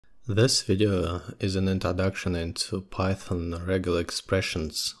This video is an introduction into Python regular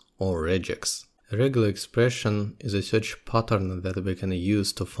expressions or regex. A regular expression is a search pattern that we can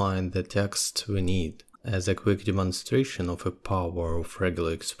use to find the text we need. As a quick demonstration of the power of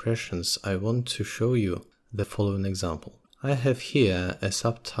regular expressions, I want to show you the following example. I have here a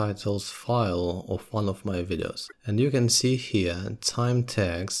subtitles file of one of my videos, and you can see here time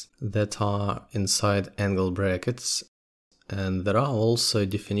tags that are inside angle brackets, and there are also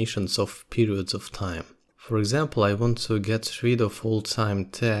definitions of periods of time. For example, I want to get rid of all time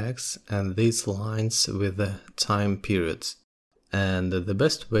tags and these lines with the time periods. And the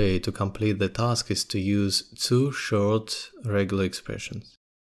best way to complete the task is to use two short regular expressions.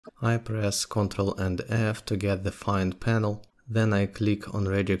 I press Ctrl and F to get the Find panel, then I click on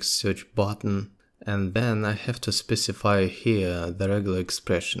Regex search button, and then I have to specify here the regular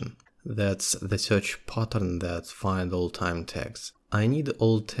expression. That's the search pattern that find all time tags. I need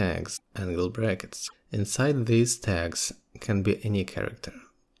all tags, angle brackets. Inside these tags can be any character.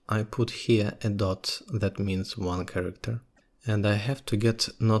 I put here a dot, that means one character. And I have to get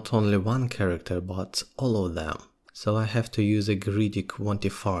not only one character, but all of them. So I have to use a greedy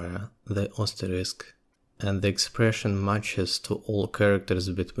quantifier, the asterisk, and the expression matches to all characters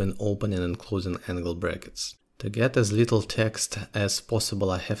between opening and closing angle brackets. To get as little text as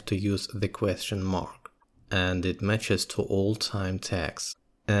possible, I have to use the question mark, and it matches to all time tags.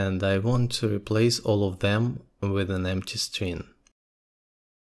 And I want to replace all of them with an empty string.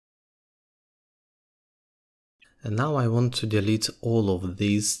 And now I want to delete all of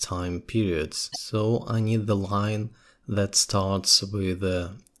these time periods, so I need the line that starts with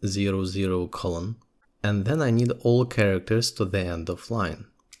a 00 colon, and then I need all characters to the end of line.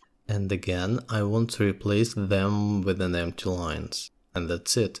 And again, I want to replace them with an empty lines. And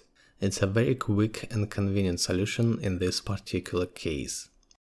that's it. It's a very quick and convenient solution in this particular case.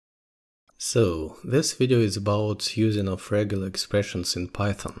 So, this video is about using of regular expressions in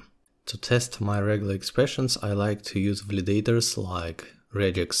Python. To test my regular expressions, I like to use validators like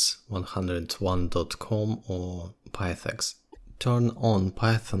Regex101.com or Pythex. Turn on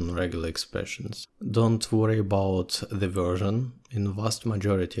Python regular expressions. Don't worry about the version. In vast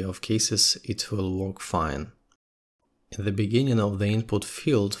majority of cases it will work fine. In the beginning of the input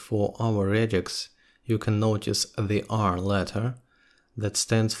field for our regex, you can notice the R letter that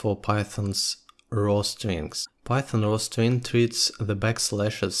stands for Python's raw strings. Python raw string treats the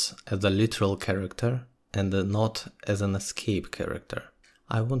backslashes as a literal character and not as an escape character.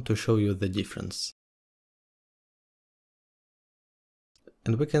 I want to show you the difference.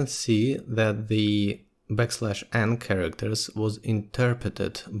 And we can see that the \n characters was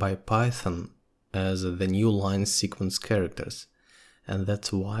interpreted by Python as the new line sequence characters, and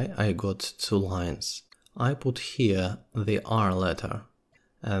that's why I got two lines. I put here the R letter,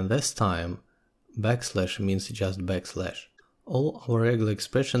 and this time backslash means just backslash. All our regular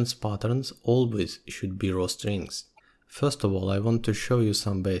expressions patterns always should be raw strings. First of all, I want to show you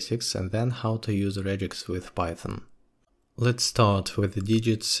some basics and then how to use regex with Python. Let's start with the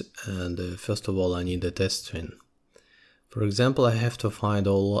digits, and first of all I need a test string. For example, I have to find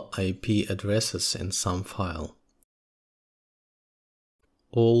all IP addresses in some file.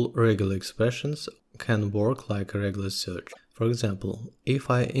 All regular expressions can work like a regular search. For example, if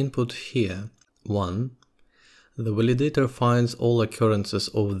I input here 1, the validator finds all occurrences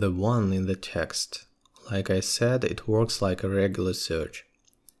of the 1 in the text. Like I said, it works like a regular search.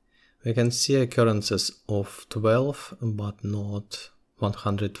 We can see occurrences of 12, but not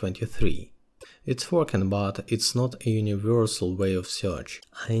 123. It's working, but it's not a universal way of search.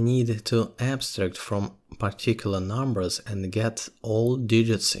 I need to abstract from particular numbers and get all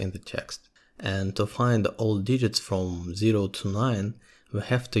digits in the text. And to find all digits from 0 to 9, we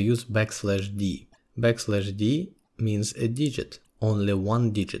have to use \d. \d means a digit, only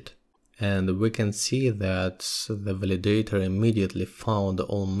one digit. And we can see that the validator immediately found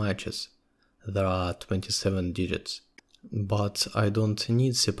all matches. There are 27 digits. But I don't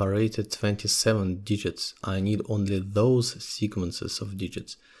need separated 27 digits. I need only those sequences of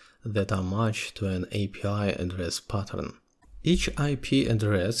digits that are matched to an API address pattern. Each IP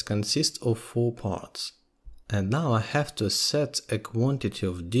address consists of 4 parts. And now I have to set a quantity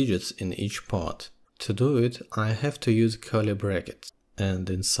of digits in each part. To do it, I have to use curly brackets. And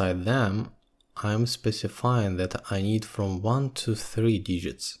inside them, I'm specifying that I need from 1 to 3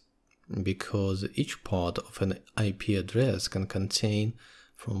 digits, because each part of an IP address can contain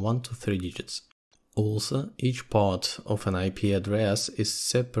from 1 to 3 digits. Also, each part of an IP address is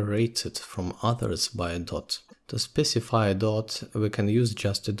separated from others by a dot. To specify a dot, we can use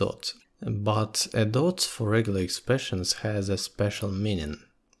just a dot. But a dot for regular expressions has a special meaning.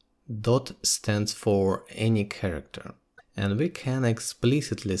 Dot stands for any character, and we can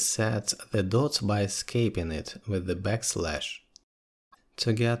explicitly set the dot by escaping it with the backslash.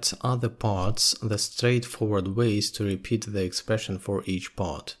 To get other parts, the straightforward way is to repeat the expression for each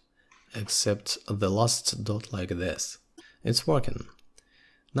part, except the last dot like this. It's working.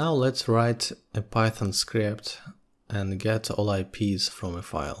 Now let's write a Python script and get all IPs from a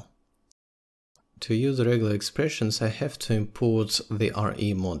file. To use regular expressions, I have to import the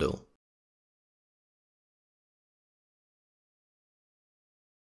RE module.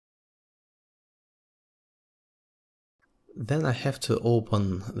 Then I have to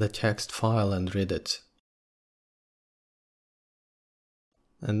open the text file and read it.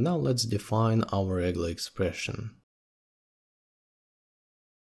 And now let's define our regular expression.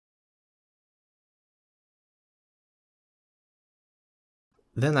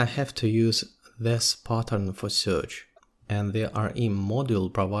 Then I have to use this pattern for search, and the RE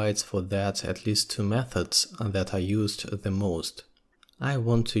module provides for that at least two methods that are used the most. I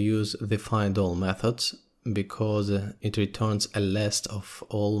want to use the findall method because it returns a list of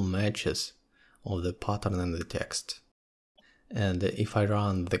all matches of the pattern and the text. And if I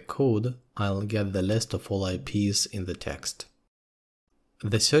run the code, I'll get the list of all IPs in the text.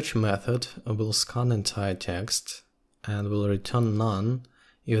 The search method will scan entire text and will return none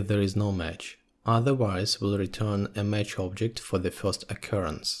if there is no match. Otherwise, we'll return a match object for the first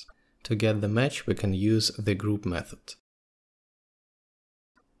occurrence. To get the match, we can use the group method.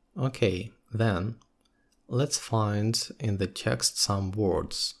 Okay, then let's find in the text some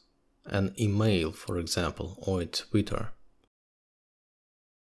words, an email, for example, or a Twitter.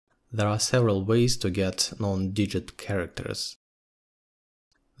 There are several ways to get non-digit characters.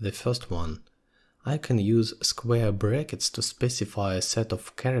 The first one, I can use square brackets to specify a set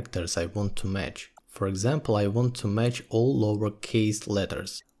of characters I want to match. For example, I want to match all lowercase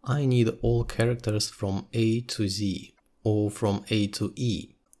letters. I need all characters from A to Z, or from A to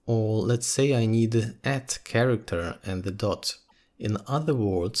E. Or let's say I need at character and the dot. In other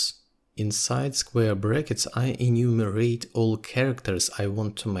words, inside square brackets I enumerate all characters I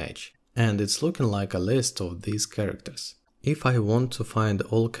want to match. And it's looking like a list of these characters. If I want to find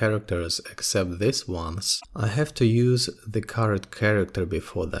all characters except these ones, I have to use the current character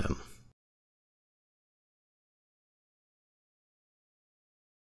before them.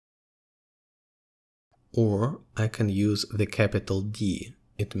 Or I can use the capital D.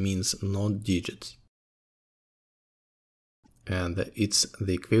 It means not digits. And it's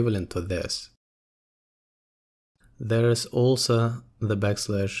the equivalent to this. There is also the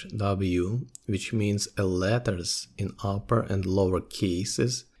 \W, which means letters in upper and lower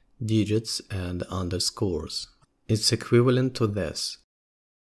cases, digits and underscores. It's equivalent to this.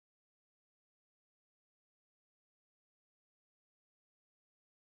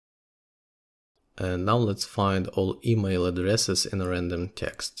 And now let's find all email addresses in random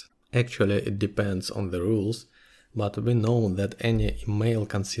text. Actually, it depends on the rules, but we know that any email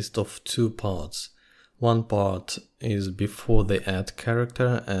consists of two parts. One part is before the at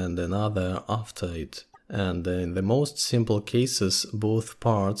character and another after it. And in the most simple cases, both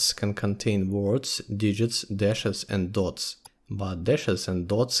parts can contain words, digits, dashes and dots. But dashes and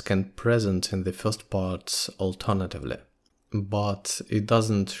dots can present in the first part alternatively. But it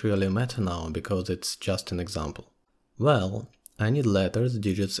doesn't really matter now because it's just an example. Well, I need letters,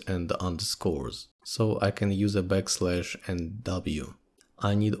 digits and underscores, so I can use a \, and W.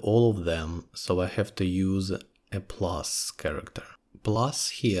 I need all of them, so I have to use a plus character. Plus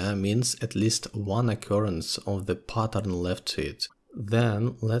here means at least one occurrence of the pattern left to it.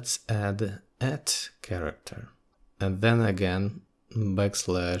 Then let's add at character. And then again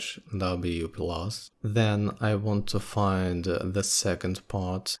 \W plus. Then I want to find the second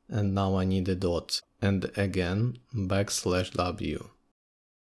part, and now I need a dot. And again \W.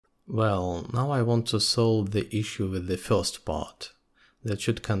 Well, now I want to solve the issue with the first part. That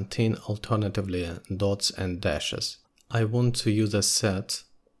should contain alternatively dots and dashes. I want to use a set,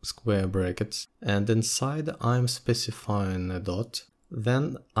 square brackets, and inside I'm specifying a dot.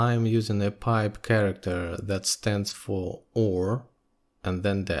 Then I'm using a pipe character that stands for or, and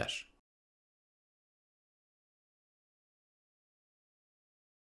then dash.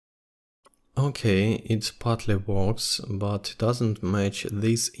 Okay, it partly works, but it doesn't match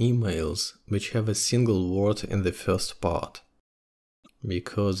these emails, which have a single word in the first part,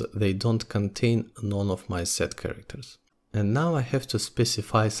 because they don't contain none of my set characters. And now I have to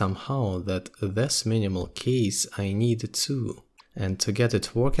specify somehow that this minimal case I need too. And to get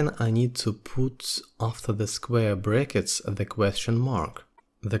it working, I need to put after the square brackets the question mark.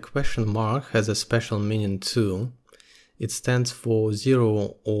 The question mark has a special meaning too. It stands for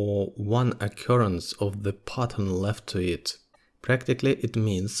 0 or 1 occurrence of the pattern left to it. Practically it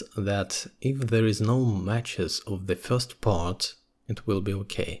means that if there is no matches of the first part, it will be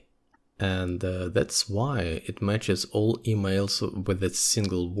okay. And that's why it matches all emails with a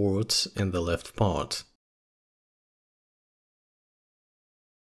single word in the left part.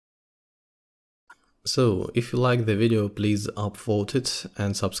 So, if you like the video, please upvote it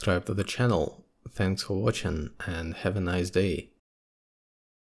and subscribe to the channel. Thanks for watching and have a nice day.